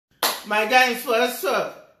My guys, what's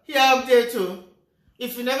up? Here update you.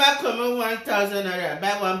 If you never come on 1,000 naira,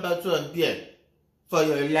 buy one bottle of beer for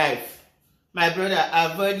your life. My brother,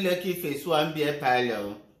 avoid Lekki Phase 1 beer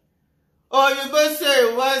parlor. Oh, you both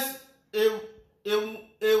say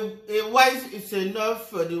a wise is enough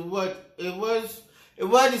for the word. A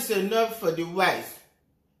word is enough for the wise.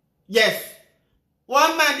 Yes.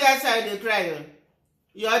 One man there side they cry.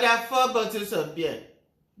 You order 4 bottles of beer.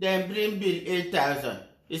 Then bring bill 8,000.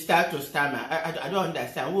 He start to stammer. I don't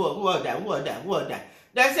understand. Who order?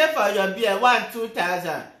 They say for your beer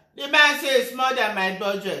 2,000. The man says it's more than my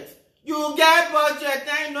budget. You get budget,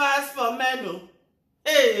 now you no ask for menu.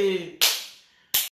 Hey.